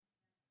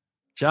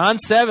John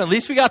 7. At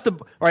least we got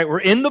all right, we're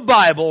in the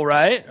Bible,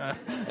 right?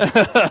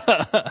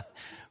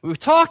 We've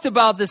talked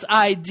about this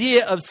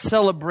idea of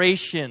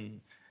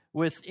celebration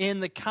within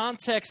the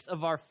context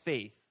of our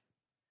faith.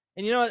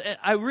 And you know,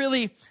 I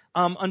really,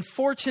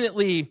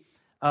 unfortunately,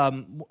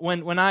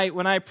 when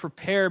I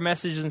prepare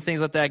messages and things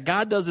like that,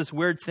 God does this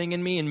weird thing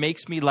in me and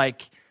makes me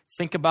like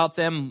think about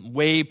them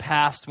way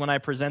past when I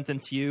present them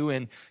to you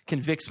and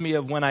convicts me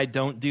of when I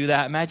don't do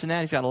that. Imagine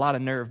that. He's got a lot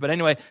of nerve. But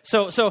anyway,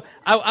 so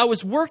I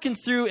was working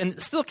through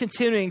and still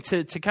continuing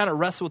to kind of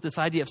wrestle with this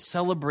idea of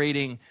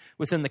celebrating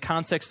within the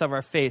context of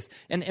our faith.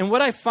 And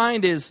what I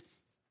find is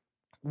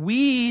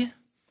we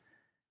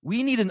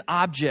need an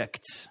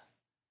object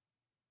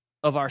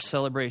of our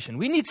celebration.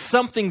 We need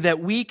something that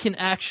we can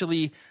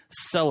actually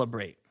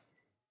celebrate.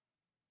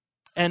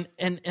 And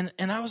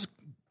I was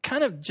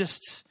kind of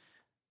just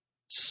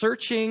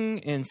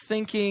searching and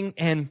thinking,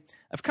 and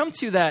I've come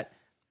to that,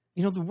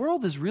 you know, the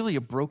world is really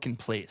a broken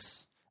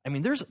place. I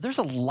mean, there's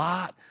a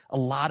lot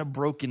of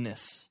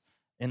brokenness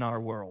in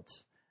our world.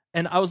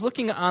 And I was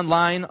looking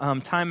online,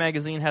 Time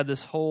Magazine had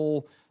this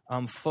whole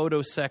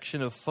photo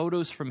section of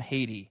photos from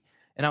Haiti.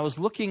 And I was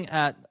looking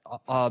at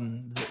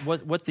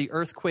what the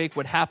earthquake,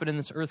 what happened in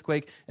this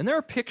earthquake, and there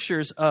are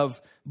pictures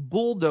of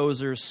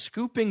bulldozers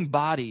scooping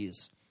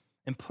bodies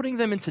and putting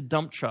them into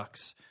dump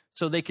trucks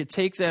so they could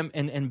take them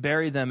and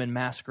bury them in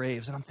mass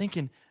graves. And I'm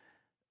thinking,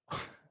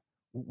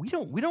 we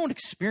don't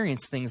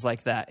experience things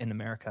like that in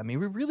America. I mean,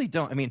 we really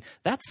don't. I mean,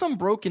 that's some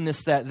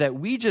brokenness that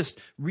we just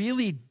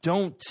really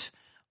don't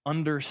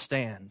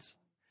understand.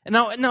 And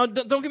now,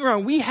 don't get me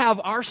wrong, we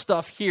have our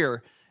stuff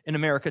here in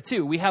America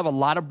too. We have a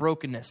lot of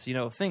brokenness, you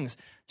know, things,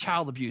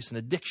 child abuse and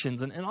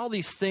addictions and all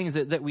these things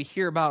that we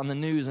hear about in the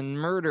news, and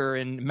murder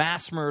and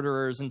mass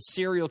murderers and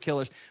serial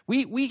killers.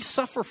 We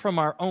suffer from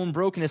our own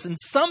brokenness, and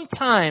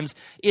sometimes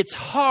it's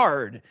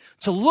hard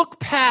to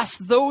look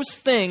past those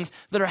things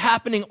that are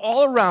happening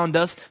all around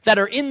us that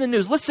are in the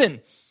news.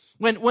 Listen,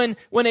 when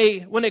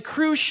a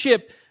cruise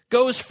ship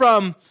goes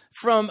from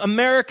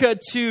America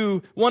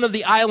to one of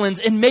the islands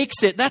and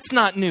makes it, that's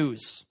not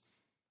news.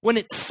 When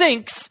it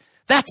sinks,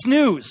 that's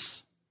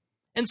news.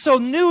 And so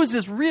news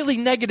is really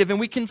negative, and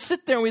we can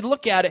sit there and we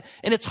look at it,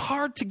 and it's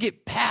hard to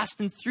get past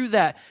and through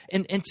that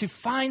and to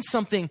find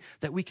something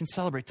that we can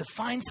celebrate, to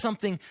find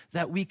something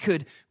that we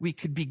could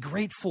be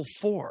grateful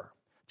for,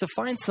 to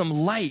find some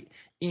light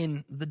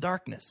in the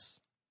darkness.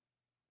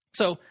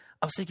 So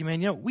I was thinking, man,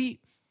 you know, we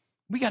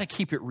got to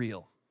keep it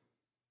real.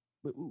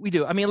 We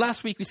do. I mean,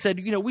 last week we said,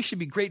 you know, we should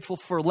be grateful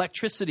for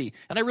electricity,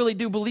 and I really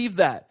do believe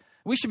that.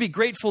 We should be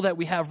grateful that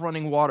we have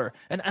running water.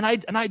 And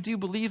I do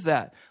believe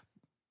that.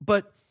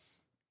 But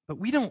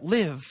we don't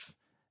live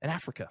in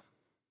Africa.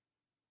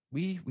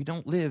 We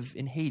don't live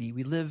in Haiti.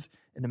 We live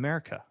in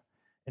America.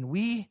 And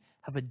we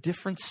have a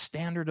different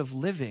standard of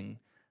living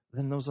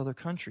than those other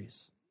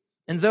countries.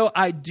 And though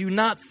I do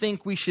not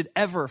think we should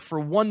ever for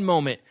one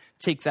moment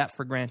take that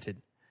for granted,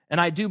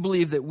 and I do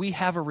believe that we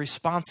have a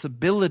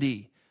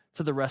responsibility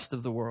to the rest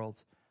of the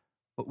world,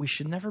 but we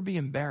should never be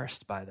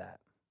embarrassed by that.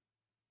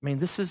 I mean,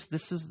 this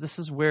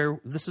is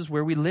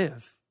where we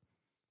live.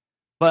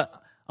 But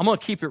I'm going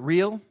to keep it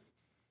real.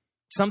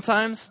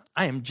 Sometimes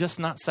I am just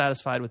not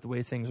satisfied with the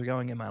way things are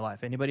going in my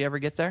life. Anybody ever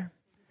get there?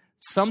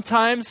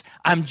 Sometimes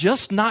I'm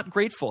just not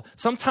grateful.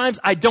 Sometimes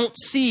I don't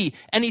see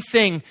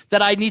anything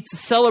that I need to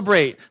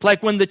celebrate.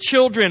 Like when the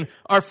children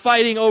are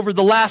fighting over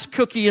the last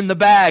cookie in the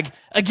bag.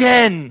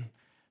 Again,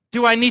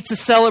 do I need to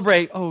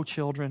celebrate? Oh,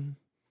 children,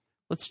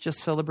 let's just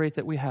celebrate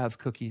that we have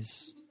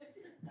cookies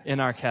in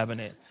our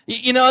cabinet.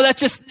 You know, it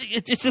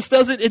just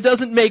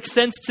doesn't make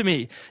sense to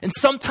me. And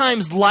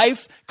sometimes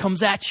life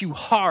comes at you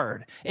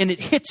hard, and it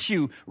hits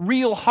you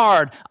real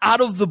hard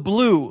out of the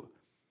blue.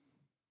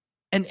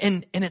 And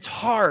it's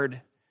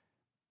hard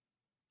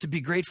to be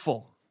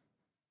grateful.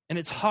 And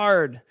it's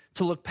hard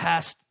to look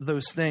past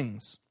those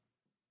things.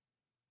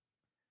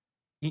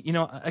 You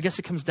know, I guess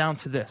it comes down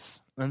to this.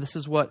 And this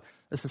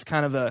is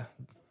kind of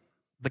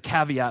the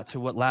caveat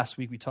to what last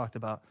week we talked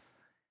about.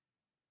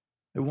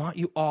 I want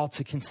you all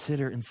to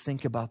consider and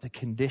think about the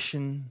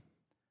condition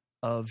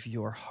of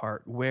your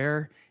heart.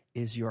 Where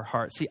is your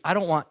heart? See, I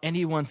don't want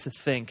anyone to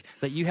think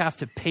that you have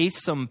to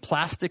paste some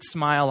plastic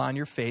smile on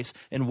your face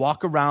and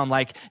walk around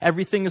like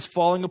everything is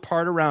falling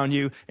apart around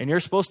you, and you're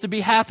supposed to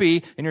be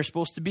happy, and you're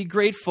supposed to be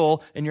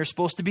grateful, and you're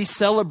supposed to be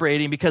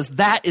celebrating, because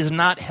that is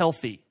not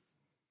healthy.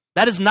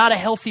 That is not a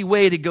healthy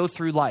way to go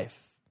through life.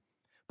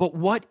 But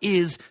what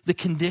is the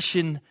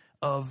condition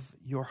of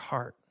your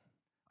heart?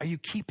 Are you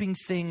keeping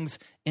things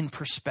in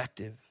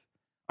perspective?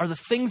 Are the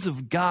things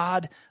of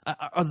God,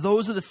 are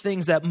those the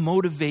things that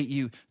motivate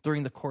you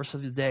during the course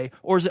of the day?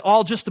 Or is it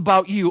all just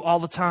about you all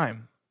the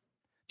time?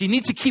 Do you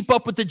need to keep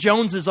up with the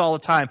Joneses all the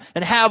time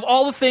and have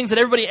all the things that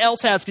everybody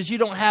else has because you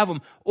don't have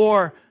them?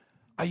 Or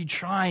are you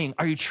trying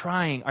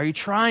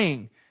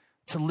to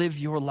live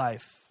your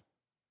life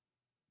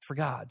for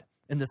God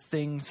and the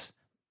things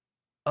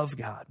of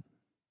God?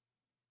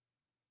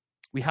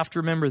 We have to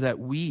remember that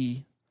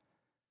we,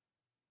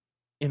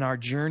 in our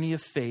journey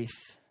of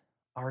faith,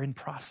 are in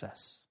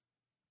process.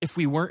 If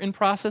we weren't in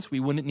process, we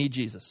wouldn't need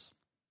Jesus.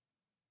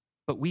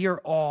 But we are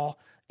all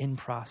in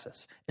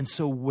process. And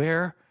so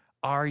where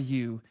are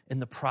you in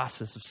the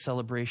process of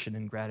celebration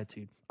and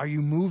gratitude? Are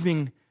you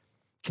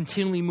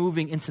continually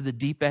moving into the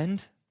deep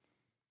end?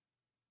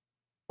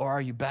 Or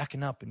are you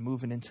backing up and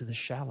moving into the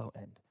shallow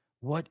end?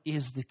 What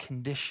is the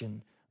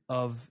condition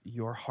of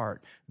your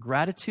heart?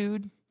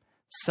 Gratitude,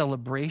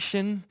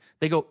 celebration,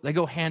 they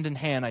go hand in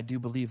hand. I do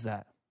believe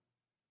that.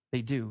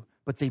 They do.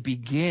 But they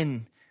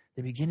begin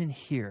in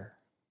here.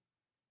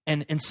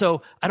 And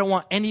so I don't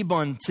want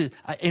anyone to,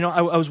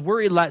 I was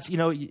worried last,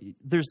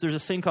 there's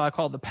this thing I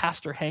call the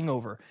pastor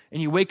hangover. And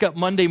you wake up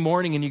Monday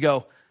morning and you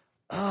go,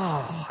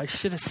 oh, I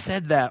should have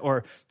said that.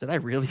 Or did I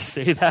really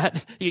say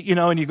that?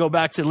 And you go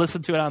back to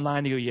listen to it online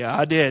and you go, yeah,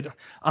 I did.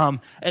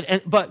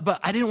 But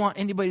I didn't want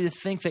anybody to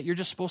think that you're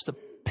just supposed to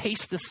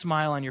paste this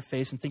smile on your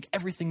face and think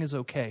everything is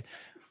okay.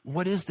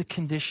 What is the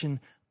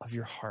condition of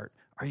your heart?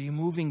 Are you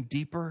moving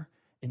deeper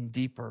and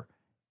deeper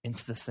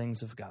into the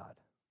things of God?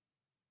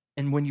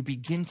 And when you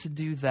begin to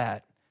do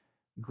that,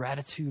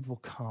 gratitude will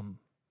come.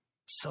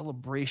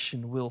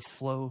 Celebration will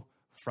flow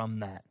from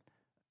that.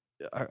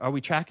 Are we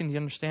tracking? Do you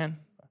understand?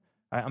 All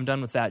right, I'm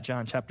done with that.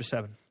 John chapter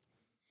 7.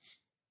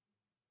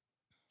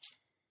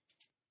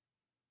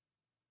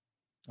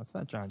 That's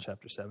not John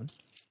chapter 7.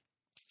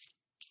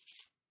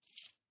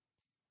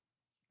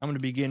 I'm going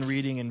to begin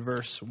reading in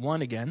verse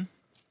 1 again.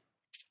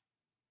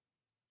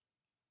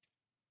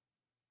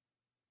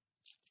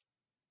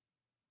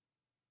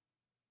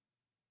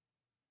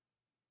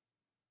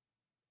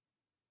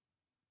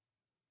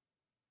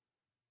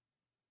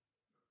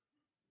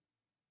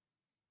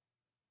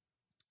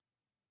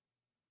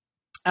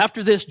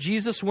 After this,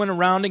 Jesus went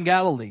around in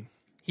Galilee.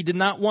 He did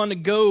not want to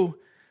go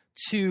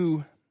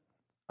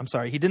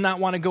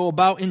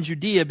about in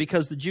Judea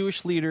because the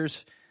Jewish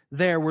leaders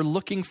there were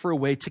looking for a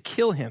way to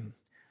kill him.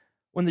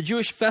 When the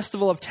Jewish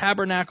festival of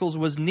tabernacles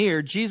was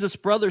near, Jesus'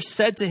 brothers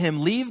said to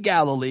him, "Leave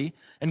Galilee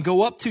and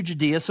go up to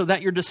Judea so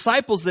that your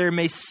disciples there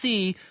may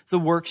see the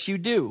works you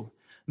do.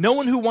 No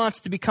one who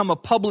wants to become a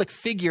public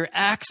figure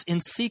acts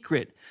in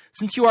secret.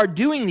 Since you are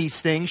doing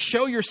these things,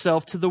 show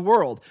yourself to the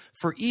world."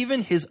 For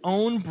even his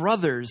own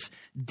brothers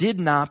did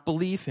not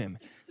believe him.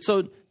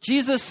 So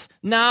Jesus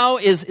now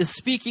is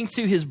speaking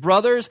to his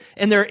brothers,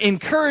 and they're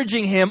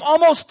encouraging him,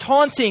 almost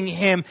taunting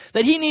him,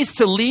 that he needs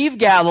to leave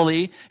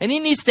Galilee and he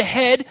needs to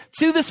head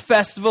to this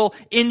festival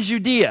in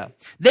Judea.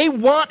 They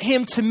want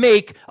him to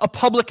make a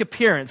public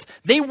appearance.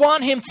 They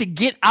want him to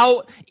get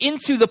out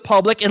into the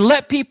public and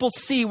let people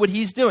see what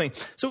he's doing.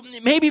 So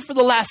maybe for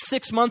the last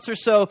 6 months or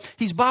so,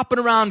 he's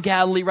bopping around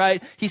Galilee,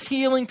 right? He's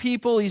healing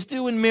people, he's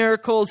doing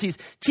miracles, he's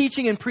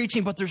teaching and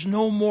preaching, but there's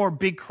no more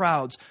big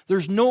crowds.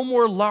 There's no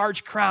more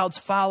large crowds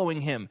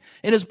following him.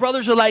 And his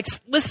brothers are like,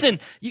 listen,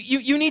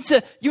 you need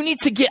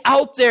to get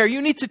out there.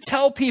 You need to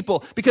tell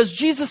people, because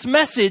Jesus'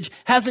 message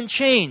hasn't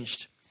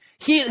changed.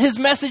 His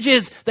message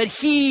is that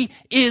he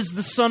is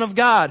the Son of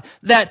God,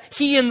 that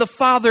he and the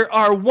Father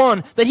are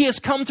one, that he has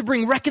come to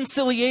bring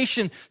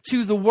reconciliation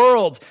to the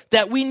world,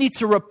 that we need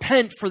to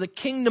repent for the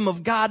kingdom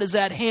of God is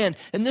at hand.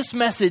 And this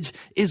message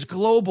is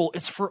global.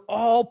 It's for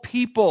all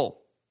people.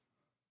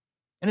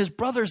 And his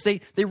brothers,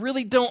 they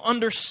really don't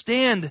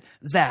understand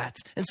that.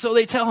 And so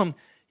they tell him,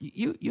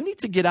 you need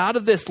to get out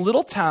of this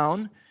little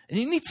town and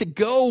you need to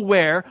go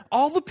where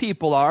all the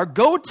people are,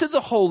 go to the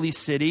holy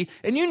city,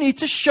 and you need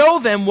to show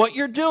them what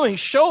you're doing.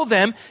 Show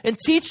them and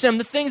teach them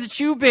the things that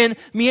you've been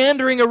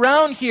meandering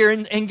around here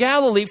in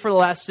Galilee for the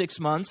last 6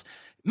 months.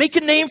 Make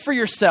a name for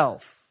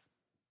yourself.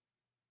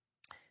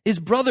 His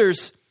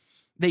brothers,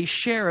 they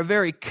share a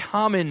very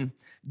common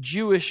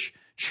Jewish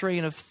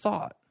train of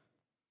thought.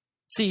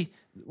 See,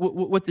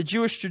 what the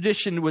Jewish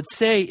tradition would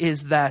say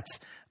is that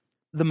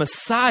the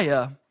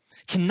Messiah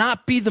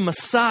cannot be the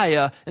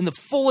Messiah in the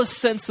fullest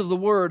sense of the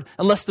word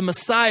unless the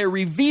Messiah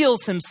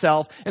reveals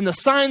himself in the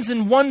signs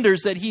and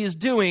wonders that he is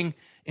doing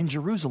in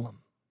Jerusalem.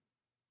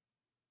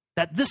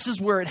 That this is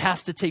where it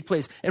has to take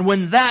place. And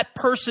when that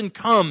person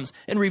comes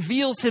and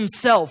reveals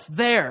himself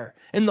there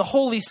in the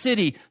holy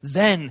city,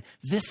 then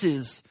this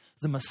is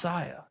the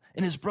Messiah.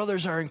 And his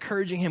brothers are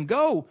encouraging him,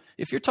 go.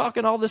 If you're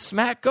talking all this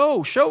smack,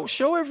 go.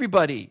 Show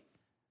everybody.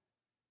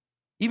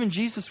 Even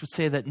Jesus would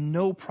say that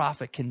no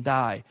prophet can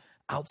die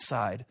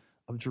outside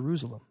of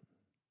Jerusalem.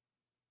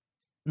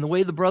 And the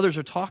way the brothers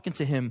are talking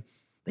to him,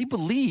 they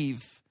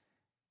believe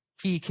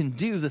he can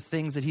do the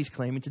things that he's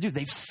claiming to do.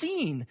 They've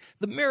seen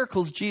the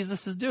miracles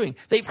Jesus is doing.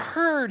 They've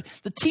heard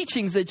the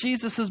teachings that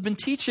Jesus has been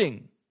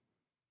teaching.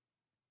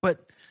 But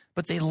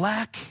they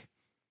lack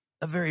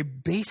a very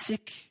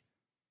basic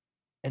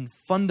and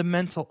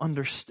fundamental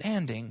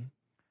understanding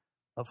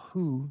of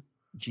who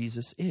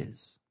Jesus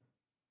is.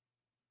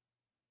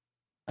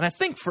 And I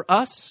think for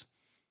us,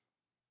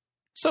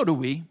 so do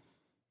we.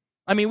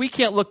 I mean, we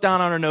can't look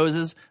down on our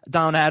noses,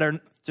 down at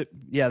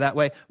that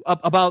way,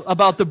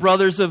 about the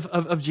brothers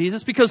of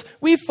Jesus, because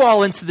we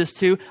fall into this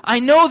too. I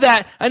know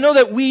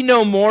that we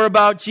know more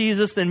about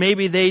Jesus than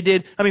maybe they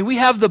did. I mean, we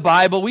have the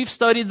Bible, we've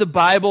studied the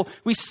Bible,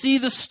 we see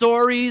the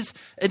stories,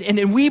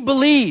 and we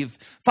believe.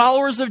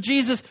 Followers of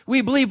Jesus,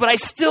 we believe, but I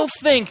still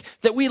think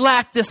that we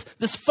lack this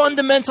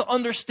fundamental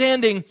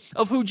understanding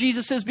of who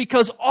Jesus is,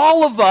 because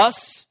all of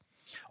us,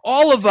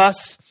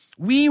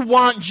 we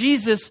want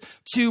Jesus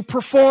to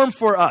perform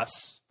for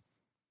us.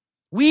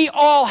 We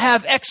all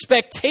have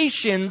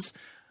expectations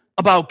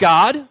about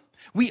God.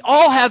 We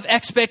all have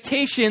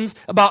expectations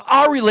about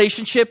our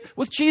relationship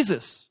with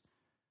Jesus.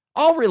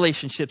 All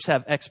relationships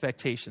have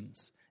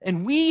expectations.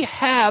 And we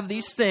have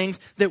these things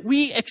that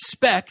we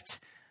expect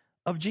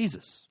of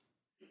Jesus.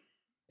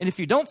 And if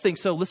you don't think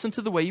so, listen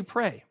to the way you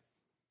pray.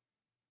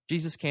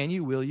 Jesus, can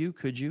you, will you,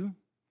 could you?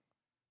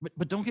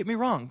 But don't get me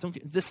wrong.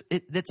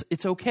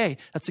 It's okay.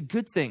 That's a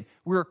good thing.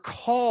 We're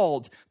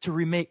called to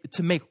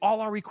make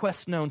all our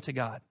requests known to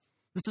God.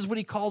 This is what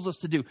he calls us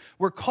to do.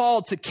 We're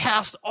called to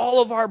cast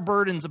all of our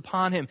burdens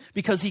upon him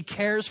because he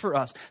cares for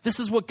us.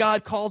 This is what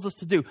God calls us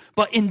to do.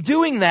 But in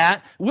doing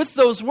that, with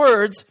those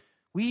words,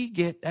 we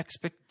get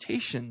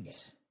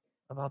expectations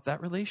about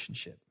that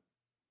relationship.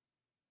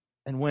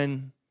 And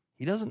when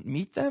he doesn't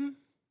meet them,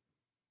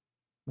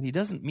 when he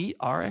doesn't meet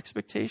our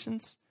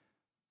expectations,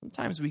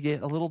 sometimes we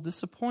get a little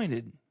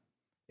disappointed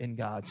in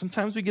God.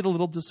 Sometimes we get a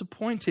little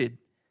disappointed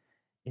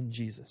in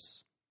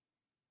Jesus.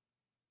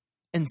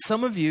 And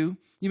some of you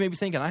may be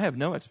thinking, I have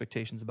no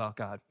expectations about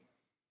God.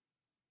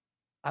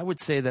 I would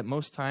say that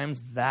most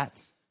times that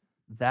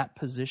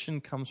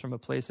position comes from a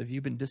place of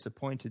you've been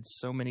disappointed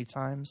so many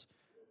times,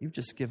 you've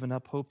just given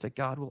up hope that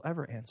God will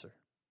ever answer.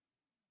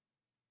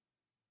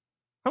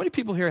 How many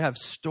people here have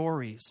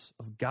stories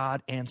of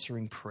God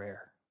answering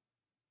prayer?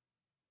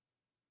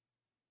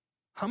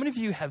 How many of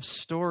you have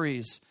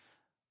stories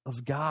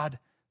of God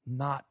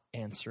not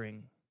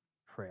answering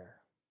prayer?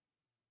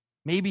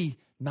 Maybe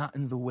not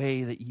in the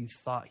way that you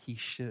thought he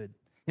should.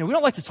 You know, we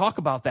don't like to talk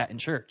about that in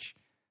church.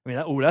 I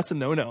mean, that's a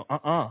no-no.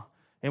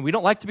 And we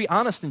don't like to be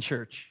honest in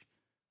church.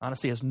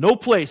 Honesty has no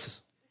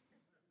place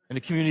in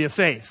a community of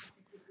faith.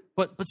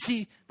 But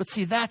see,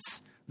 that's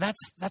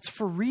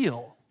for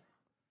real.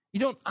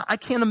 I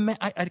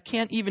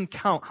can't even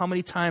count how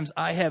many times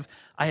I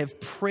have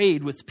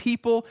prayed with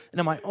people and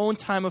in my own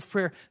time of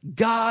prayer,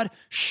 God,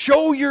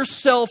 show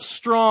yourself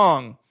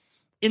strong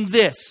in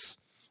this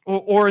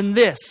or in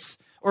this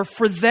or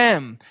for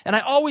them. And I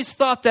always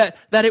thought that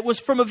it was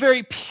from a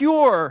very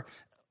pure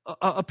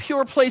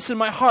place in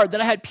my heart,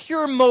 that I had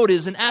pure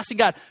motives in asking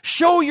God,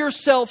 show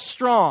yourself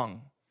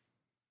strong.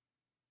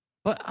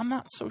 But I'm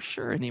not so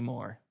sure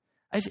anymore.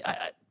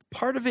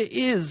 Part of it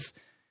is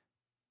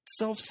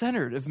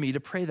self-centered of me to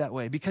pray that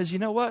way, because you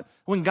know what?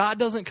 When God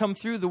doesn't come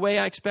through the way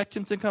I expect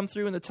him to come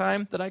through in the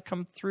time that I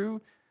come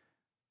through,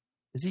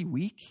 is he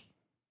weak?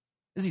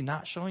 Is he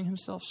not showing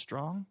himself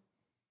strong?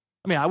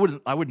 I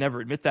mean, I would never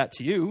admit that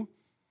to you,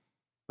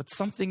 but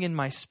something in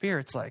my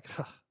spirit's like,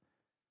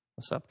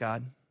 what's up,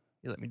 God?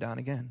 You let me down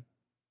again.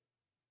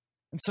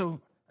 And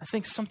so I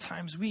think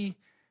sometimes we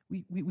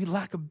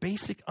lack a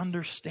basic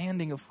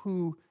understanding of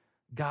who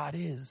God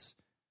is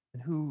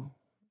and who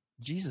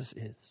Jesus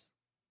is.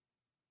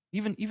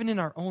 Even in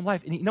our own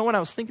life. And you know, when I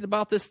was thinking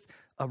about this,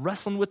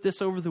 wrestling with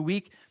this over the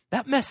week,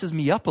 that messes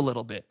me up a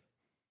little bit.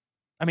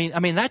 I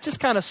mean, that just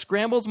kind of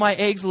scrambles my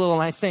eggs a little,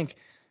 and I think,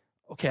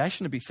 okay, I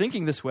shouldn't be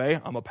thinking this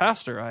way. I'm a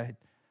pastor.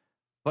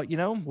 But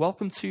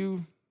welcome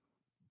to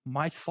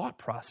my thought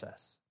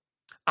process.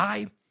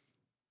 I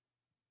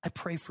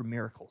pray for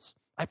miracles.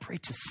 I pray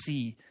to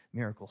see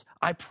miracles.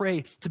 I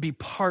pray to be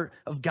part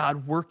of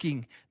God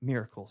working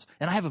miracles.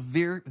 And I have a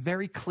very,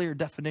 very clear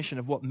definition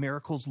of what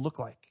miracles look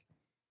like.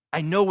 I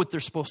know what they're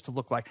supposed to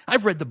look like.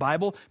 I've read the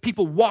Bible.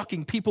 People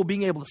walking, people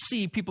being able to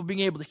see, people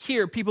being able to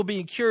hear, people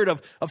being cured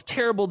of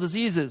terrible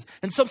diseases.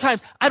 And sometimes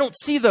I don't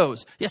see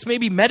those. Yes,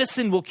 maybe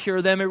medicine will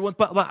cure them,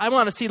 but I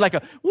want to see like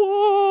a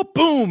whoa,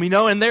 boom,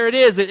 and there it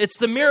is. It's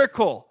the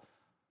miracle.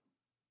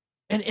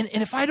 And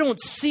if I don't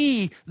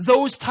see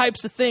those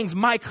types of things,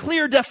 my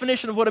clear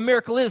definition of what a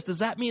miracle is, does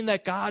that mean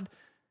that God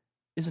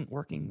isn't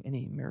working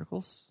any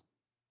miracles?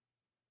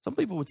 Some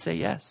people would say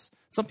yes.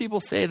 Some people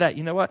say that,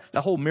 you know what,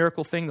 the whole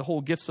miracle thing, the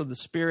whole gifts of the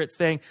Spirit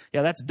thing,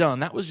 yeah, that's done.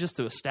 That was just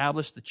to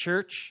establish the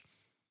church.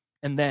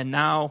 And then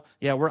now,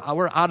 yeah, we're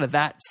out of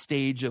that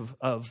stage of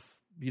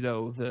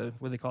the,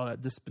 what do they call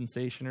that,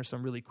 dispensation or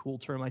some really cool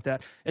term like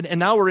that. And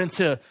now we're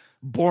into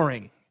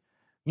boring.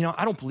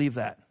 I don't believe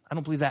that. I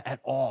don't believe that at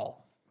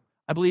all.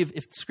 I believe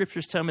if the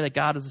scriptures tell me that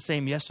God is the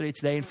same yesterday,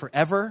 today, and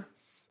forever,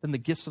 then the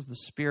gifts of the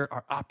Spirit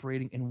are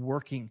operating and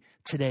working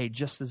today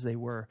just as they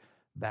were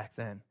back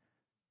then.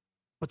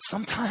 But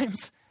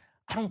sometimes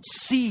I don't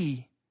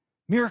see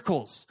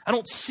miracles. I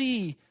don't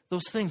see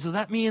those things. Does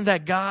that mean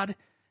that God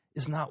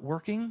is not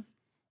working?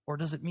 Or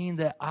does it mean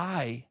that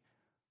I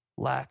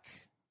lack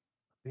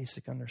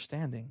basic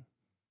understanding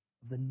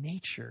of the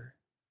nature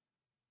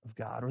of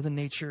God or the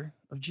nature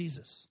of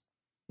Jesus?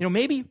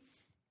 Maybe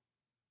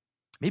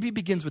it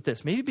begins with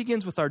this. Maybe it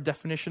begins with our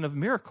definition of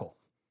miracle.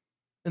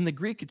 In the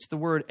Greek, it's the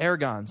word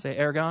ergon. Say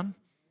ergon.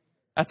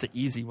 That's an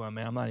easy one,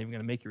 man. I'm not even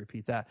going to make you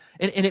repeat that.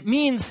 And it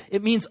means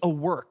a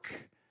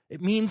work.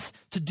 It means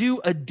to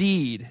do a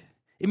deed.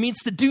 It means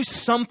to do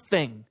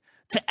something,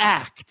 to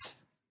act.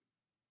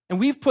 And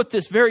we've put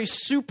this very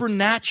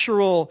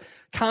supernatural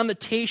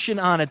connotation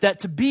on it, that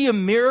to be a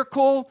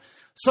miracle,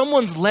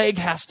 someone's leg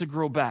has to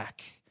grow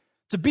back.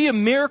 To be a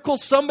miracle,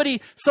 somebody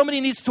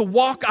needs to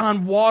walk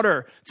on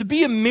water. To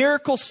be a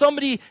miracle,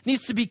 somebody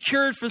needs to be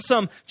cured for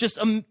some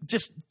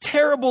just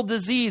terrible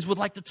disease with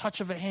like the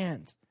touch of a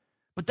hand.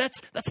 But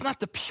that's not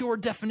the pure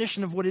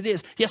definition of what it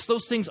is. Yes,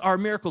 those things are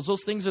miracles.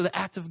 Those things are the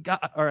act of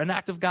God, or an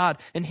act of God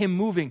and Him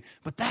moving.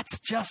 But that's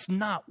just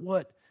not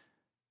what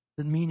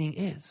the meaning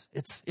is.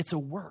 It's a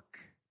work.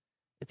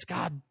 It's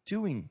God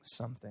doing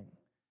something.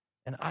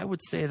 And I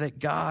would say that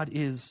God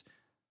is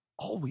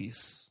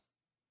always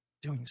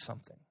doing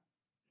something.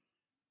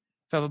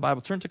 If you have a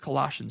Bible, turn to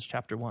Colossians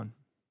chapter 1.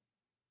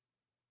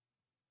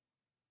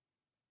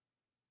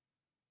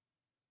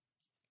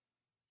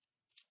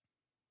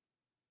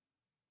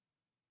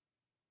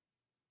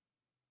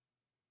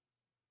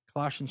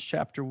 Colossians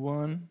chapter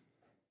 1.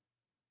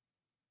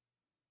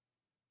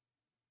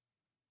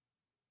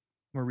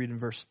 We're reading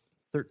verse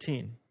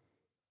 13.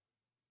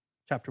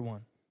 Chapter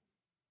 1.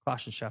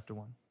 Colossians chapter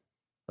 1.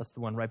 That's the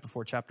one right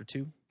before chapter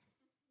 2.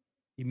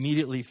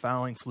 Immediately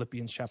following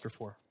Philippians chapter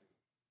 4.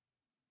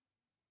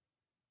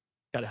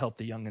 Got to help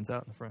the youngins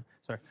out in the front.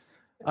 Sorry.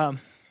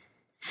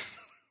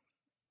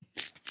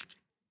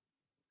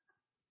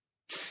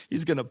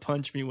 He's going to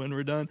punch me when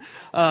we're done.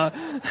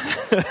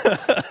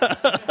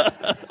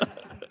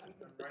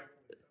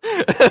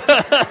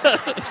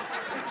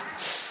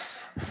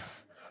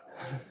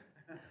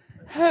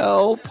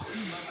 Help.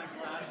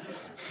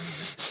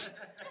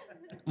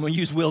 I'm going to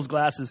use Will's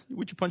glasses.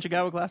 Would you punch a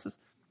guy with glasses?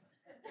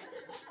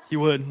 He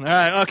would. All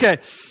right, okay.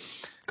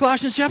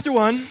 Colossians chapter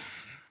 1.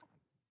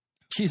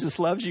 Jesus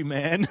loves you,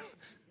 man.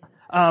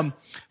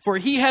 For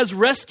He has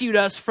rescued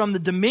us from the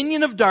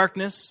dominion of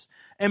darkness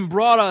and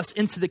brought us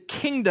into the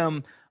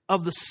kingdom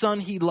of the Son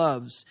He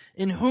loves,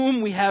 in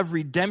whom we have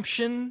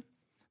redemption,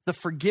 the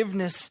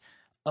forgiveness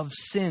of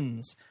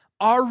sins.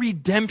 Our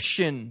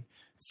redemption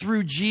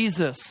through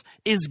Jesus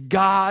is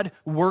God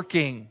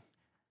working.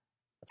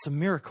 That's a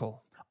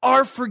miracle.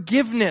 Our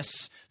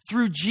forgiveness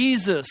through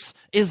Jesus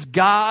is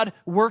God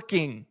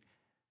working.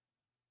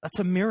 That's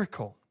a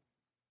miracle.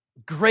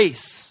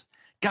 Grace,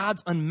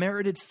 God's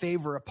unmerited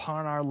favor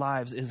upon our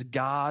lives, is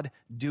God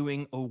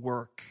doing a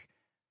work.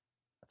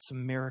 That's a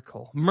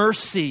miracle.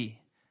 Mercy,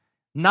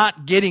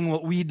 not getting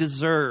what we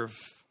deserve,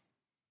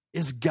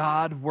 is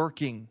God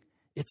working.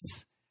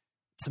 It's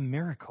a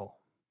miracle.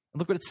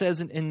 Look what it says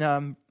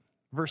in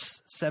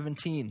verse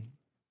 17.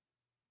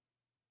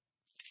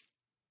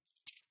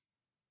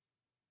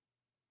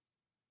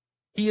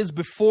 He is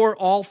before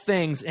all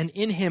things, and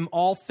in Him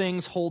all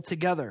things hold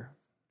together.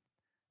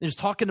 There's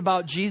talking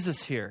about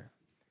Jesus here.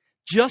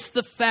 Just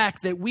the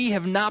fact that we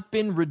have not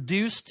been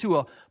reduced to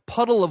a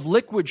puddle of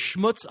liquid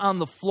schmutz on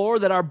the floor,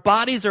 that our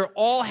bodies are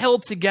all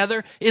held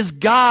together, is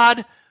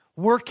God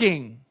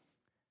working.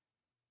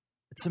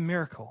 It's a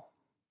miracle.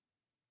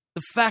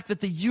 The fact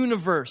that the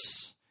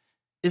universe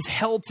is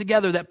held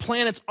together, that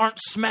planets aren't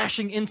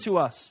smashing into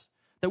us,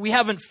 that we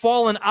haven't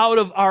fallen out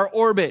of our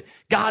orbit.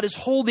 God is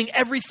holding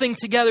everything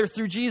together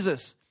through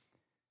Jesus.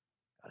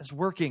 God is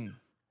working.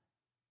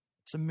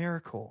 It's a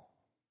miracle.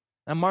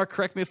 Now, Mark,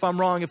 correct me if I'm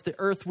wrong, if the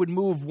earth would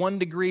move 1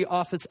 degree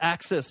off its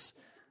axis,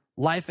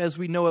 life as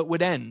we know it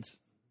would end.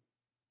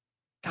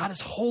 God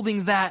is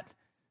holding that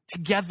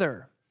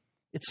together.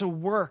 It's a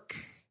work.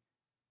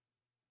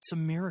 It's a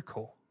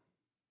miracle.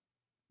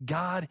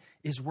 God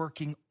is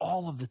working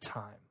all of the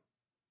time.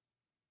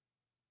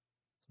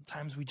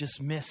 Sometimes we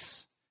just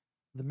miss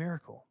the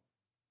miracle.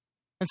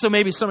 And so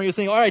maybe some of you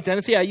think, all right,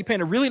 Dennis, yeah, you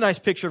paint a really nice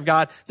picture of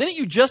God. Didn't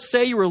you just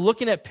say you were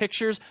looking at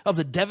pictures of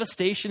the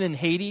devastation in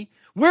Haiti?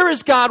 Where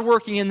is God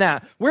working in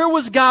that? Where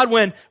was God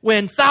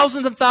when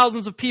thousands and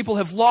thousands of people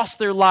have lost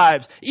their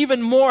lives?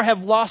 Even more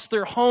have lost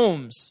their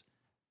homes.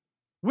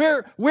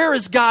 Where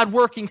is God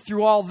working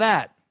through all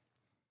that?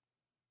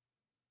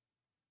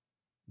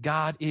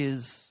 God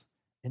is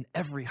in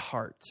every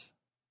heart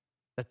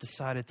that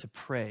decided to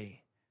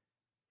pray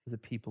for the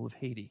people of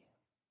Haiti.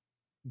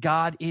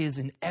 God is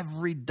in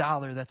every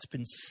dollar that's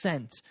been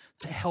sent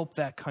to help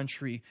that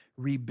country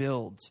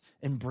rebuild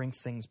and bring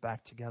things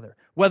back together.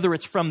 Whether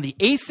it's from the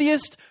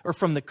atheist or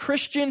from the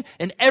Christian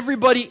and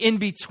everybody in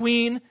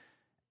between,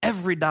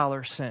 every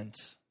dollar sent,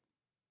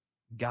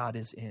 God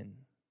is in.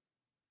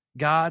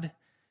 God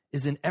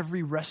is in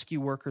every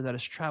rescue worker that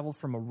has traveled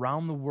from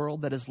around the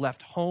world, that has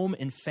left home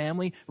and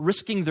family,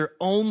 risking their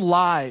own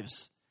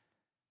lives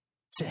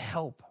to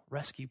help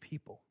rescue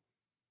people.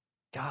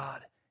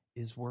 God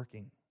is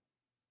working.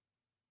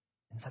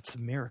 And that's a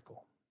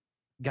miracle.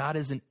 God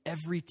is in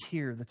every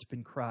tear that's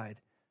been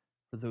cried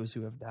for those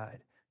who have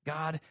died.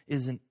 God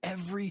is in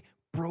every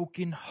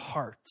broken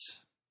heart.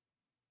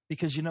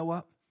 Because you know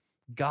what?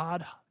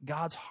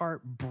 God's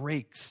heart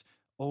breaks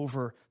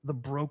over the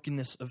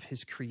brokenness of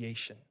His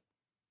creation.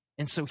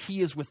 And so he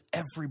is with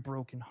every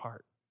broken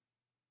heart.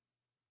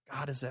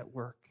 God is at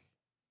work.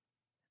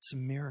 It's a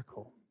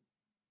miracle.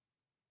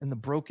 And the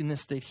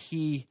brokenness that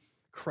he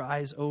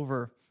cries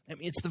over, I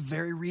mean, it's the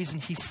very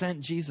reason he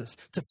sent Jesus,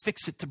 to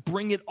fix it, to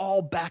bring it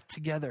all back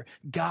together.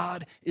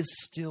 God is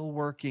still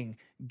working.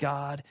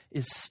 God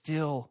is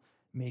still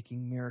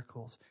making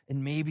miracles.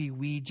 And maybe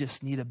we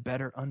just need a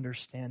better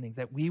understanding,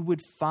 that we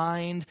would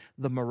find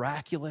the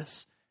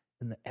miraculous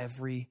in the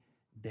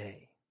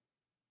everyday.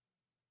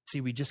 See,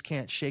 we just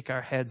can't shake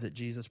our heads at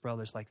Jesus,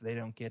 brothers, like they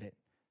don't get it.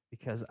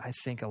 Because I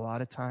think a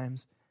lot of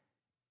times,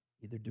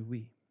 neither do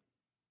we.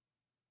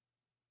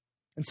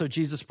 And so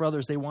Jesus'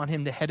 brothers, they want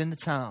him to head into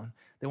town.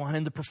 They want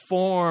him to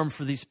perform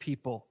for these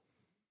people.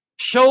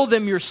 Show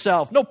them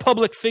yourself. No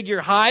public figure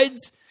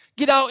hides.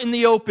 Get out in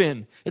the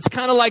open. It's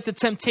kind of like the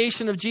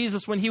temptation of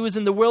Jesus when he was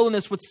in the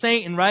wilderness with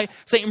Satan, right?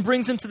 Satan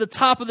brings him to the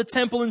top of the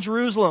temple in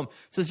Jerusalem.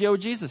 Says, yo,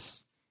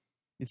 Jesus,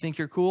 you think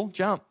you're cool?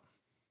 Jump.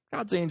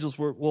 God's angels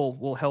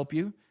will help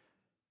you.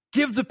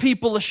 Give the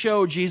people a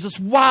show, Jesus.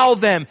 Wow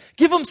them.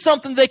 Give them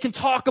something they can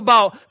talk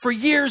about for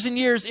years and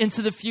years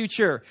into the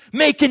future.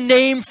 Make a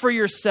name for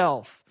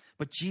yourself.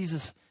 But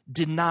Jesus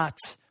did not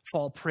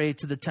fall prey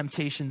to the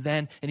temptation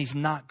then, and he's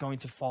not going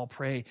to fall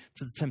prey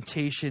to the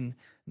temptation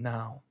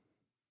now.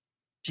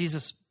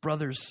 Jesus'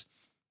 brothers,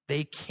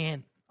 they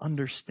can't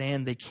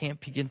understand, they can't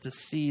begin to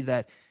see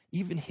that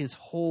even his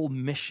whole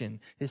mission,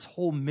 his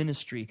whole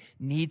ministry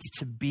needs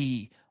to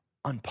be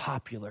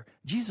unpopular.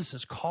 Jesus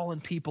is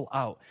calling people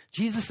out.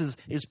 Jesus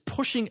is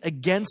pushing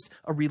against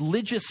a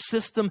religious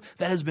system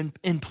that has been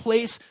in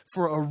place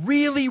for a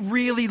really,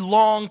 really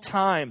long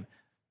time.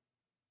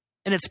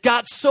 And it's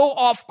got so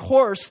off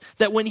course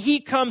that when he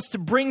comes to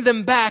bring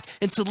them back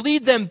and to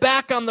lead them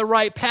back on the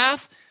right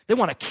path, they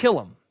want to kill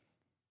him.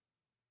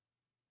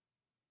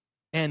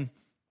 And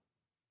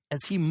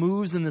as he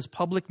moves in this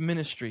public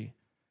ministry,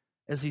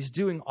 as he's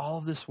doing all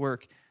of this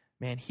work,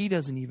 man, he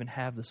doesn't even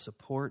have the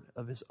support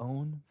of his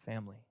own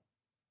family.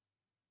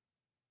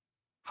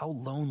 How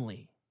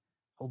lonely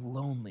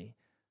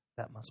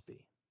that must be.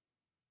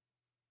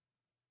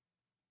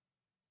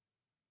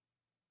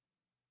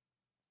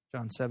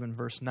 John 7,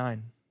 verse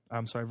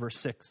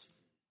 6.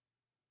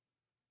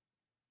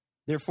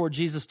 Therefore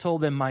Jesus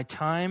told them, my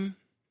time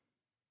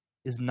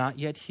is not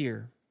yet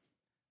here.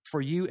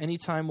 For you, any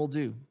time will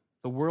do.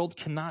 The world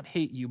cannot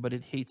hate you, but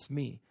it hates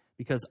me,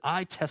 because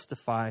I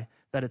testify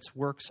that its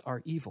works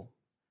are evil.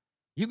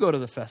 You go to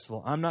the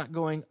festival. I'm not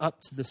going up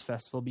to this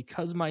festival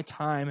because my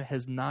time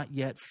has not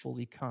yet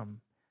fully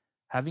come.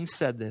 Having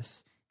said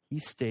this, he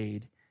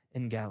stayed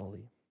in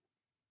Galilee.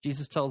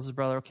 Jesus tells his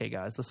brother, okay,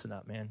 guys, listen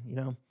up, man. You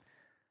know,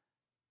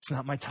 it's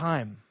not my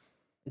time.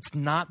 It's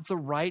not the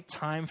right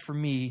time for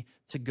me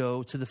to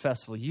go to the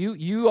festival.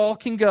 You all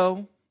can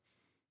go,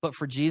 but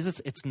for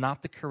Jesus, it's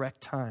not the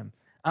correct time.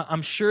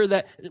 I'm sure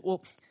that,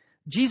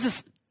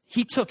 Jesus,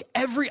 he took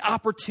every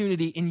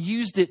opportunity and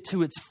used it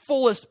to its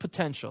fullest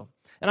potential.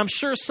 And I'm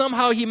sure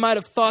somehow he might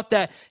have thought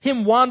that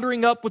him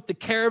wandering up with the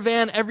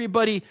caravan,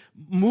 everybody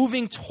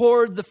moving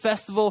toward the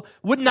festival,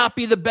 would not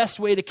be the best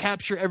way to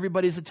capture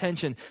everybody's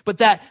attention. But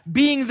that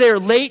being there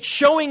late,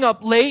 showing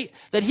up late,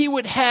 that he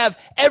would have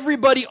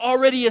everybody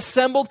already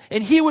assembled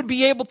and he would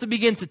be able to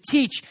begin to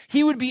teach.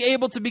 He would be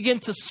able to begin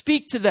to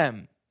speak to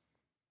them.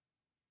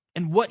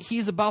 And what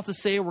he's about to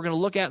say, we're going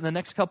to look at in the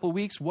next couple of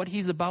weeks, what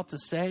he's about to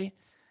say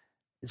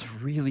is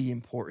really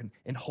important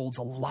and holds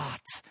a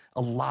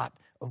lot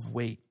of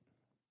weight.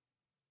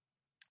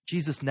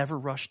 Jesus never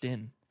rushed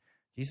in.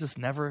 Jesus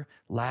never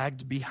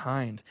lagged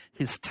behind.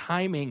 His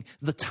timing,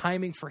 the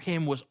timing for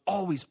him was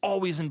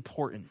always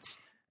important,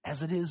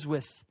 as it is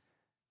with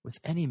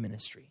any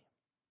ministry.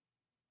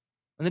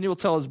 And then he will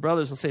tell his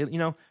brothers, he'll say,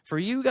 for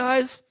you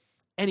guys,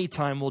 any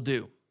time will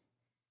do.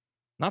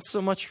 Not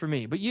so much for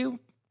me, but you,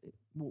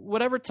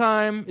 whatever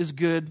time is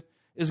good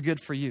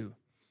for you.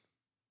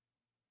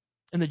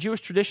 In the Jewish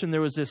tradition,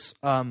 there was this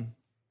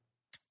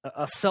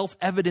a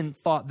self-evident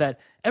thought that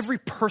every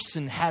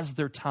person has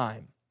their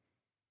time.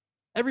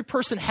 Every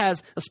person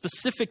has a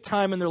specific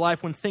time in their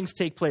life when things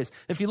take place.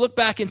 If you look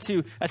back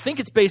into, I think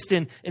it's based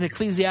in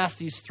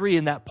Ecclesiastes 3,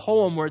 in that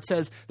poem where it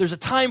says, there's a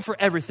time for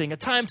everything, a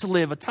time to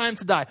live, a time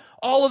to die.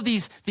 All of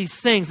these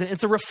things. And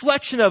it's a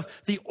reflection of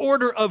the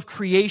order of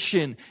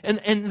creation.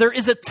 And there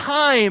is a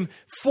time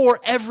for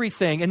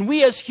everything. And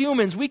we as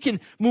humans, we can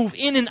move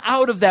in and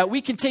out of that. We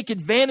can take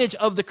advantage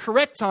of the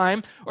correct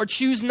time or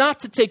choose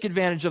not to take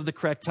advantage of the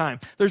correct time.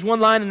 There's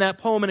one line in that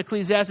poem in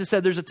Ecclesiastes that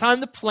said, there's a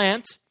time to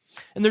plant,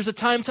 and there's a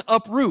time to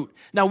uproot.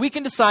 Now, we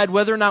can decide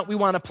whether or not we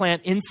want to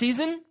plant in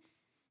season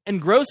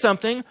and grow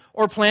something,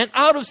 or plant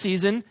out of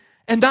season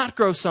and not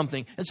grow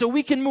something. And so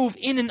we can move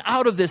in and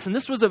out of this. And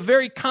this was a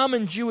very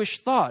common Jewish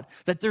thought,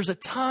 that there's a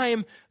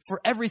time for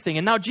everything.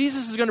 And now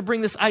Jesus is going to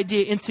bring this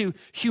idea into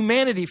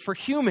humanity, for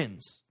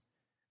humans,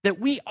 that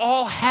we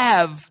all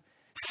have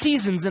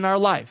seasons in our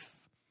life.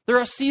 There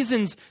are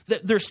seasons,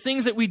 there's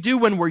things that we do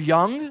when we're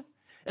young,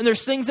 and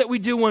there's things that we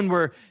do when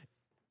we're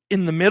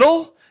in the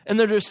middle, and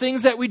there's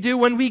things that we do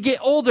when we get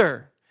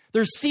older.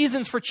 There's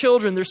seasons for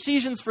children. There's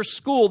seasons for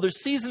school.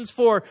 There's seasons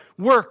for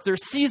work.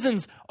 There's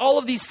seasons, all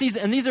of these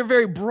seasons. And these are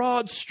very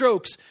broad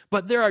strokes,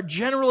 but there are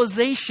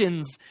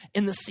generalizations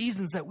in the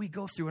seasons that we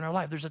go through in our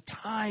life. There's a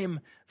time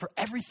for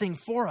everything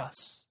for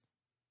us.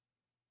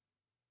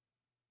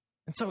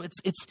 And so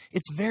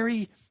it's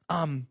very,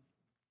 it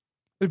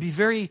would be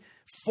very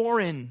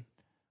foreign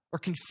or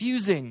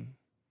confusing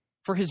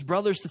for his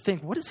brothers to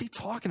think, what is he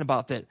talking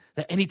about that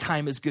any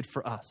time is good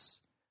for us?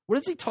 What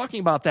is he talking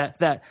about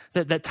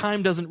that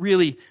time doesn't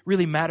really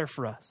matter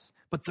for us?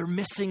 But they're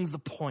missing the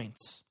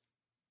points.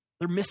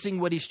 They're missing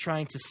what he's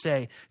trying to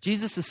say.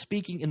 Jesus is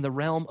speaking in the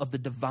realm of the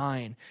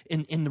divine,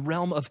 in the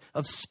realm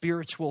of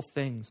spiritual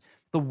things.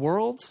 The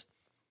world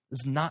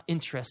is not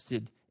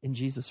interested in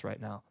Jesus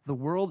right now. The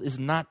world is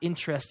not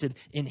interested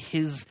in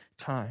his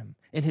time.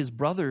 And his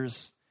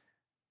brothers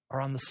are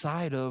on the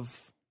side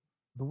of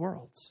the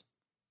world.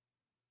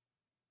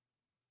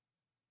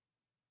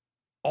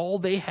 All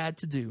they had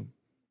to do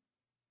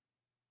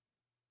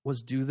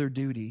was do their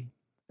duty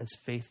as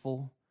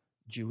faithful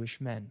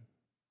Jewish men.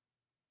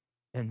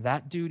 And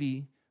that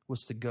duty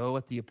was to go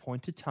at the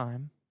appointed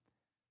time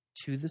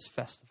to this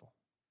festival.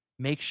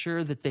 Make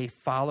sure that they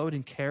followed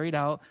and carried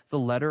out the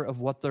letter of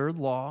what their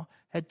law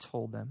had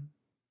told them.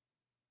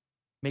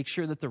 Make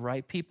sure that the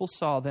right people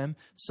saw them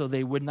so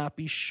they would not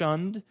be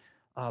shunned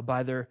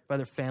by their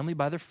family,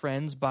 by their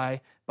friends,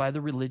 by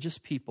the religious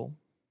people.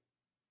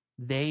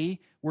 They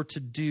were to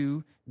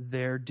do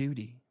their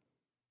duty.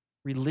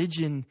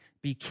 Religion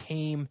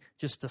became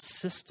just a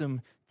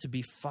system to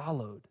be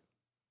followed.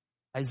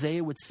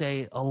 Isaiah would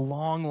say a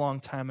long, long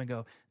time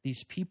ago,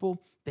 these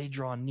people, they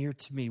draw near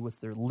to me with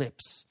their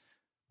lips,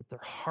 but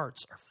their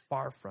hearts are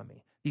far from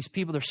me. These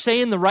people, they're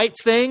saying the right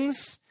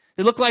things.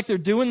 They look like they're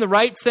doing the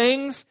right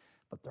things,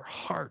 but their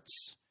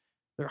hearts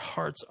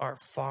are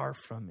far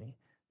from me.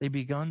 They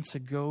begun to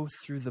go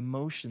through the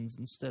motions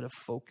instead of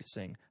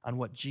focusing on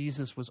what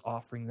Jesus was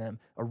offering them,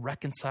 a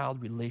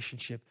reconciled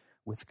relationship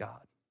with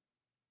God.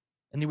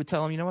 And he would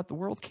tell them, you know what? The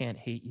world can't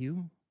hate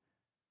you.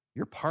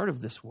 You're part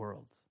of this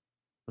world.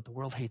 But the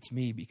world hates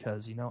me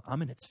because,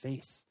 I'm in its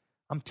face.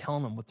 I'm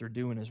telling them what they're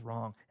doing is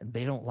wrong, and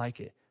they don't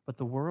like it. But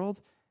the world,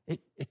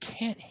 it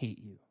can't hate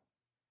you.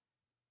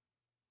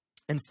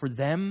 And for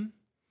them,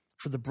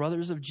 for the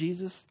brothers of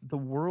Jesus, the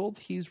world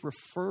he's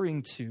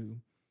referring to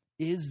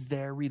is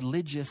their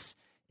religious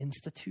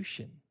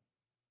institution.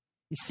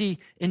 You see,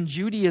 in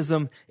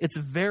Judaism, it's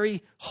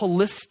very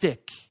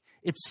holistic.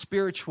 It's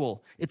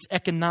spiritual, it's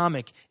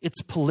economic,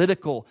 it's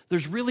political.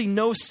 There's really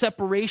no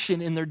separation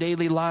in their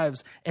daily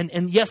lives.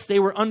 And yes, they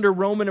were under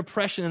Roman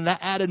oppression, and that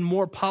added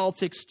more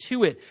politics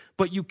to it.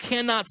 But you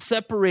cannot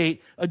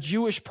separate a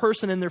Jewish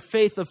person in their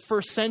faith of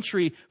first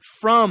century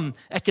from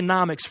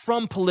economics,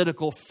 from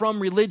political,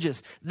 from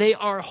religious. They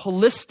are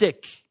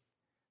holistic.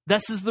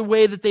 This is the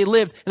way that they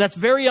lived. And that's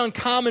very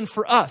uncommon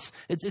for us.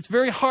 It's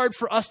very hard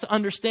for us to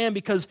understand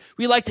because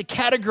we like to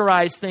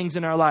categorize things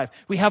in our life.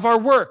 We have our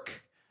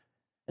work.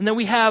 And then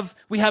we have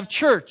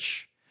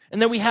church. And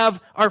then we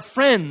have our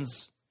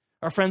friends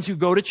who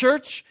go to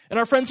church and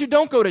our friends who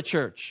don't go to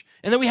church.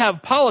 And then we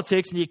have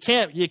politics, and you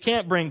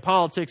can't bring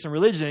politics and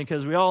religion in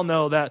because we all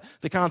know that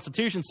the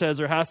Constitution says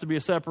there has to be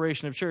a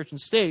separation of church and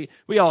state.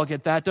 We all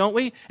get that, don't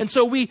we? And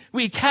so we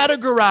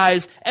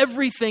categorize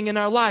everything in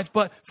our life.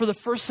 But for the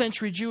first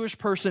century Jewish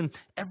person,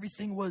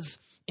 everything was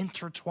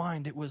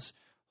intertwined. It was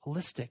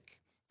holistic.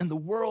 And the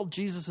world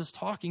Jesus is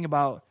talking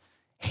about,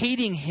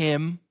 hating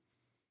him,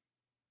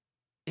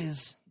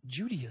 is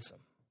Judaism.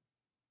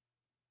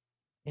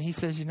 And he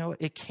says,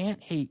 it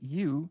can't hate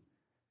you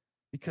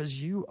because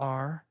you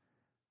are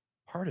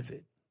part of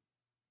it.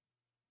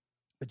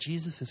 But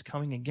Jesus is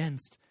coming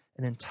against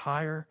an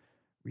entire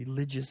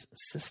religious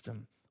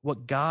system.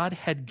 What God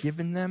had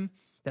given them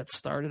that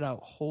started out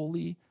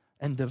holy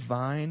and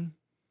divine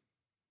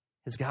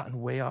has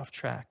gotten way off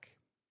track.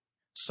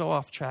 So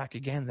off track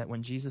again that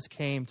when Jesus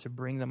came to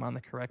bring them on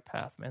the correct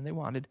path, man, they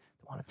wanted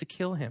to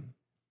kill him.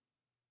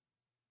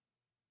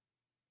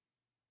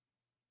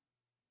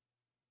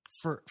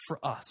 For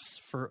us,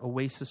 for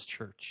Oasis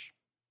Church,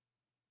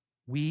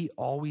 we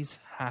always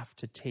have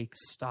to take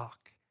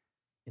stock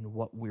in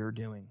what we're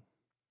doing.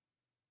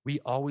 We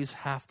always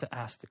have to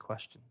ask the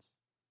questions.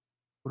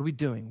 What are we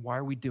doing? Why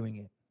are we doing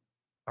it?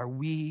 Are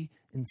we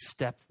in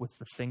step with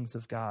the things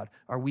of God?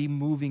 Are we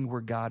moving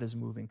where God is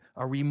moving?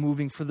 Are we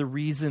moving for the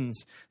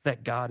reasons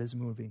that God is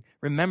moving?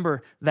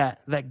 Remember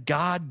that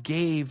God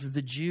gave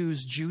the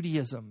Jews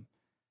Judaism.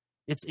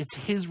 It's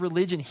his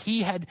religion.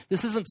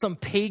 This isn't some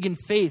pagan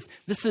faith.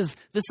 This is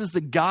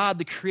the God,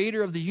 the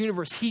creator of the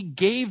universe. He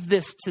gave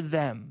this to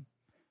them.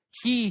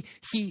 He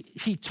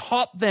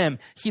taught them.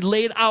 He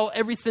laid out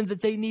everything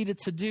that they needed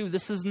to do.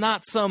 This is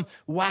not some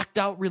whacked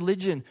out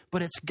religion,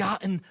 but it's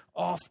gotten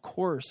off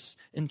course.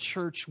 In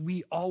church,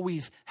 we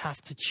always have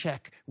to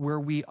check where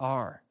we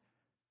are,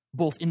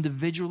 both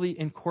individually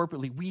and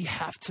corporately. We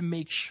have to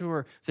make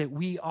sure that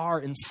we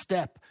are in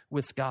step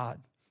with God.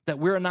 That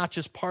we're not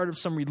just part of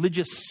some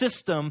religious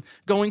system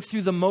going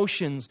through the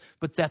motions,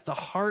 but that the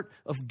heart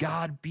of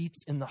God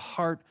beats in the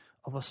heart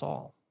of us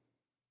all.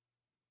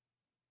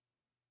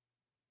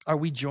 Are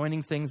we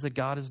joining things that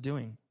God is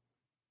doing?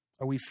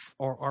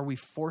 Are we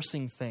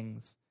forcing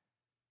things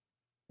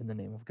in the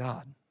name of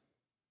God?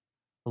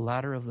 The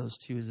latter of those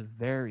two is a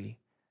very,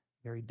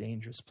 very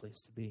dangerous place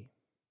to be.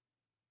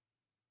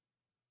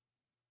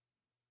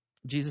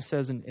 Jesus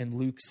says in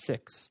Luke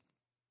 6,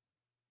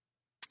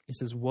 he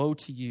says, "Woe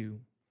to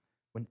you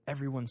when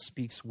everyone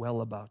speaks well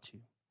about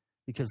you,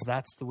 because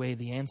that's the way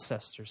the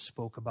ancestors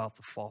spoke about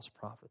the false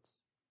prophets."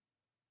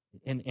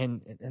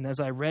 And as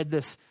I read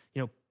this,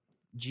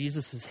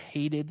 Jesus is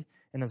hated.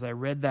 And as I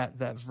read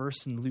that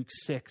verse in Luke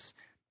 6,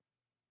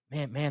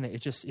 man, it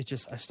just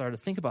I started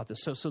to think about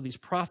this. So these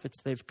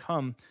prophets, they've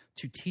come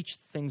to teach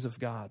the things of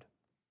God,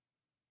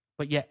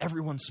 but yet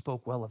everyone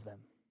spoke well of them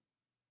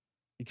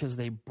because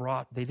they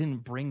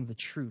didn't bring the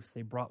truth.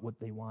 They brought what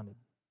they wanted.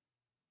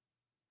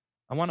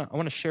 I want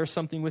to share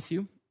something with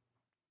you.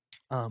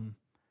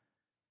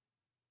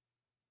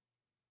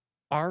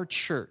 Our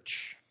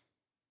church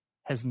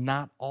has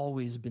not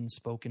always been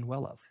spoken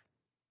well of.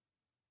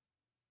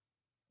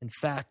 In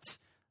fact,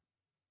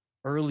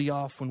 early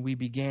off when we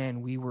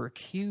began, we were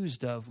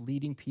accused of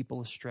leading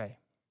people astray.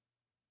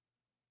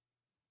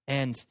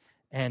 And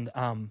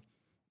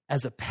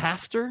as a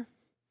pastor,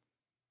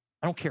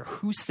 I don't care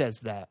who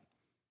says that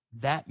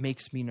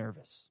makes me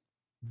nervous.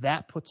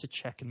 That puts a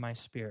check in my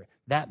spirit.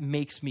 That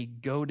makes me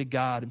go to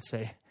God and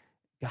say,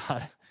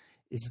 God,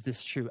 is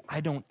this true?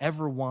 I don't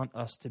ever want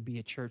us to be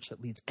a church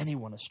that leads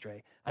anyone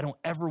astray. I don't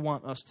ever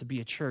want us to be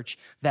a church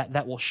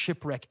that will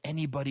shipwreck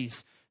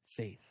anybody's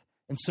faith.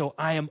 And so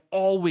I am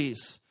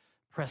always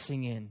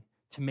pressing in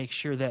to make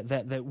sure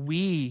that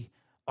we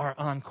are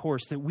on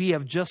course, that we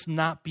have just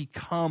not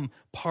become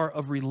part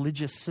of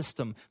religious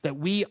system, that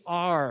we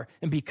are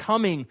and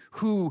becoming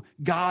who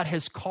God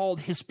has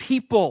called his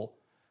people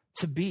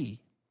to be.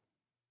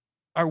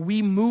 Are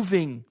we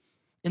moving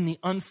in the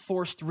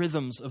unforced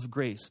rhythms of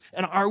grace?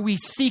 And are we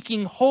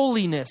seeking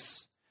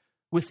holiness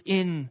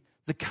within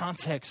the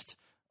context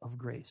of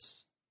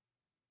grace?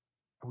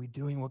 Are we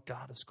doing what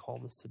God has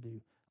called us to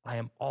do? I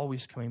am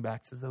always coming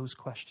back to those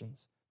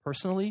questions,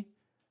 personally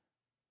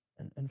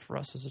and for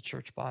us as a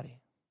church body.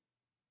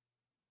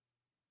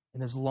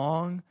 And as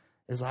long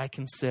as I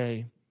can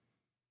say,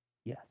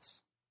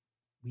 yes,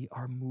 we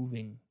are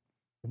moving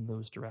in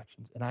those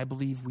directions. And I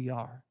believe we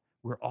are.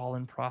 We're all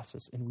in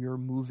process and we are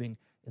moving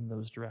in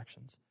those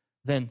directions.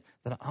 Then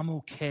I'm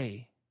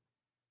okay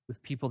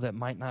with people that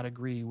might not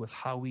agree with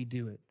how we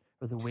do it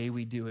or the way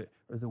we do it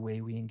or the way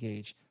we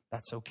engage.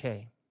 That's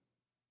okay.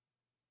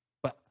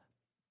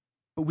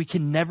 But we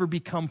can never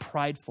become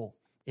prideful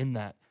in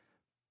that.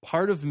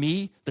 Part of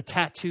me, the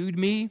tattooed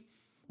me,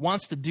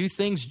 wants to do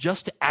things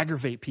just to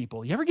aggravate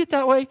people. You ever get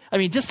that way? I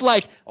mean, just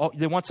like,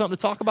 they want something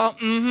to talk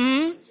about?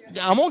 I'm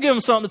going to give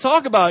them something to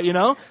talk about,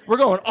 We're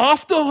going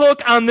off the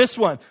hook on this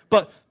one.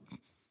 But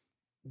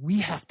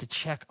we have to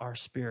check our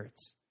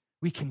spirits.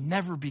 We can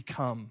never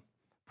become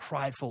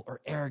prideful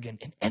or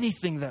arrogant in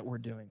anything that we're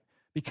doing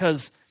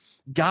because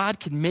God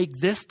can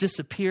make this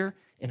disappear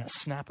in a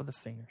snap of the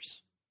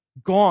fingers.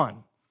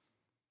 Gone.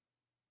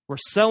 We're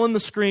selling the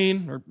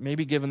screen, or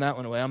maybe giving that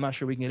one away. I'm not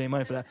sure we can get any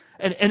money for that.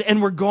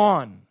 And we're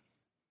gone.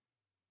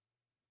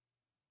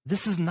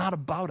 This is not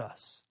about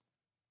us.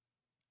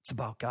 It's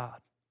about God.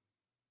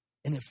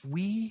 And if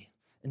we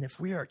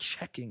are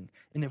checking,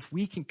 and if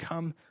we can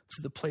come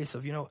to the place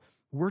of,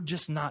 we're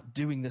just not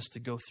doing this to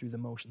go through the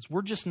motions.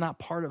 We're just not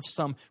part of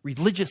some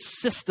religious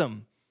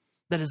system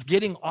that is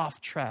getting off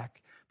track,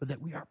 but that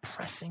we are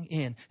pressing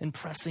in and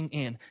pressing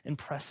in and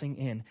pressing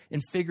in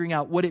and figuring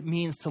out what it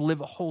means to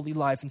live a holy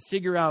life and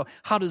figure out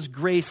how does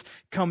grace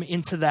come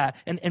into that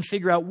and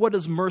figure out what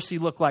does mercy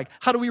look like?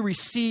 How do we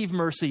receive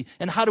mercy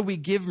and how do we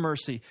give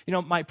mercy?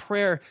 My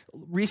prayer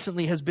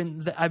recently has been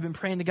that I've been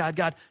praying to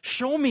God,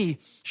 show me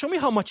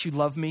how much you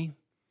love me.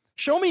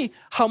 Show me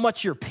how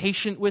much you're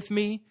patient with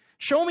me.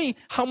 Show me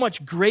how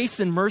much grace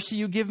and mercy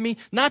you give me,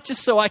 not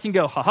just so I can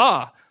go,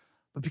 ha-ha,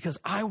 but because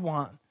I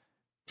want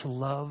to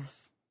love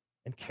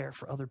and care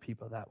for other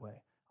people that way.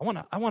 I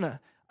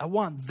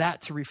want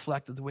that to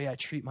reflect the way I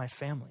treat my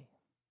family.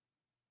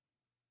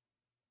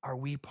 Are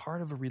we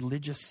part of a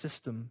religious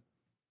system?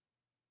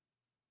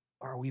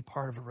 Or are we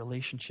part of a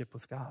relationship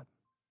with God?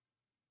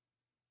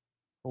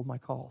 Hold my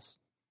calls.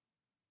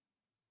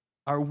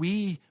 Are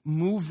we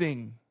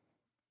moving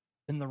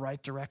in the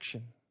right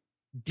direction?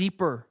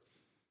 Deeper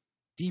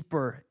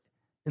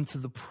into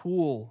the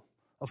pool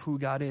of who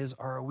God is,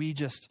 or are we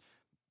just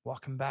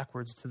walking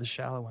backwards to the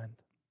shallow end?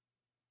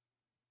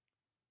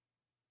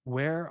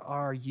 Where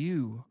are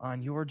you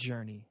on your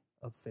journey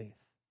of faith?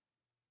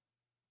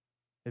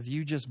 Have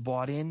you just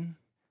bought in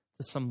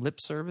to some lip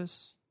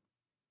service?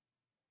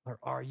 Or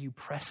are you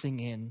pressing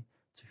in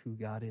to who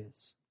God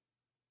is?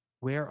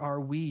 Where are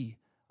we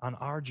on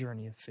our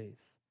journey of faith?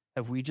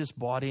 Have we just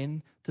bought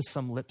in to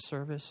some lip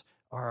service?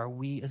 Or are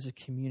we as a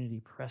community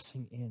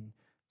pressing in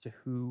to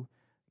who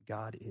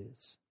God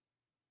is?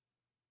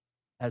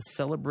 As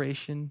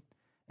celebration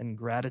and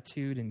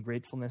gratitude and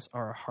gratefulness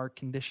are a heart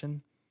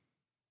condition,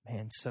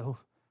 man, so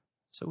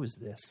is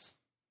this.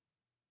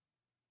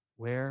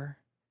 Where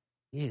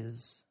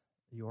is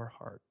your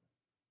heart.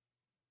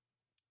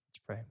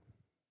 Let's pray.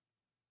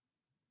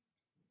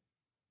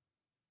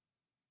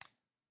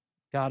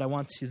 God, I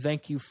want to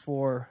thank you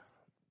for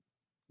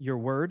your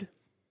word.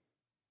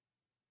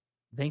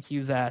 Thank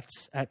you that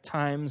at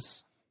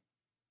times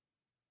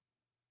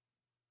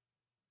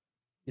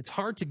it's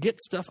hard to get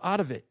stuff out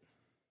of it.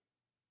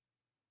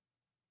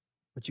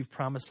 But you've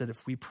promised that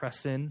if we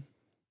press in,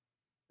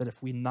 that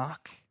if we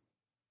knock,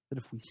 that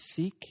if we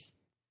seek,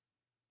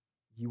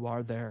 you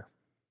are there.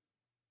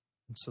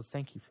 And so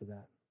thank you for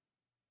that.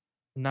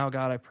 And now,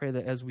 God, I pray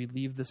that as we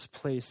leave this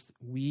place,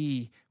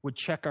 we would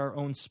check our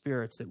own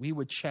spirits, that we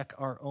would check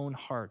our own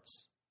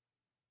hearts,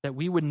 that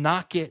we would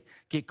not get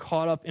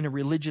caught up in a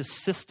religious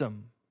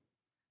system,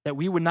 that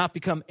we would not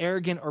become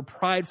arrogant or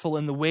prideful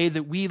in the way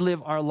that we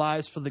live our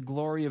lives for the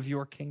glory of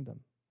your kingdom,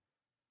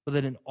 but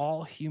that in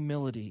all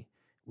humility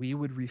we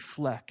would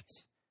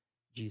reflect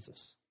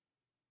Jesus.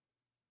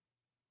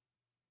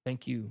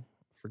 Thank you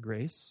for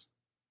grace,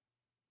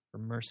 for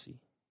mercy,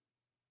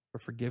 for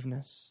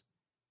forgiveness,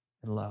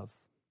 and love.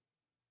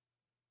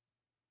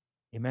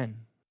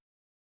 Amen.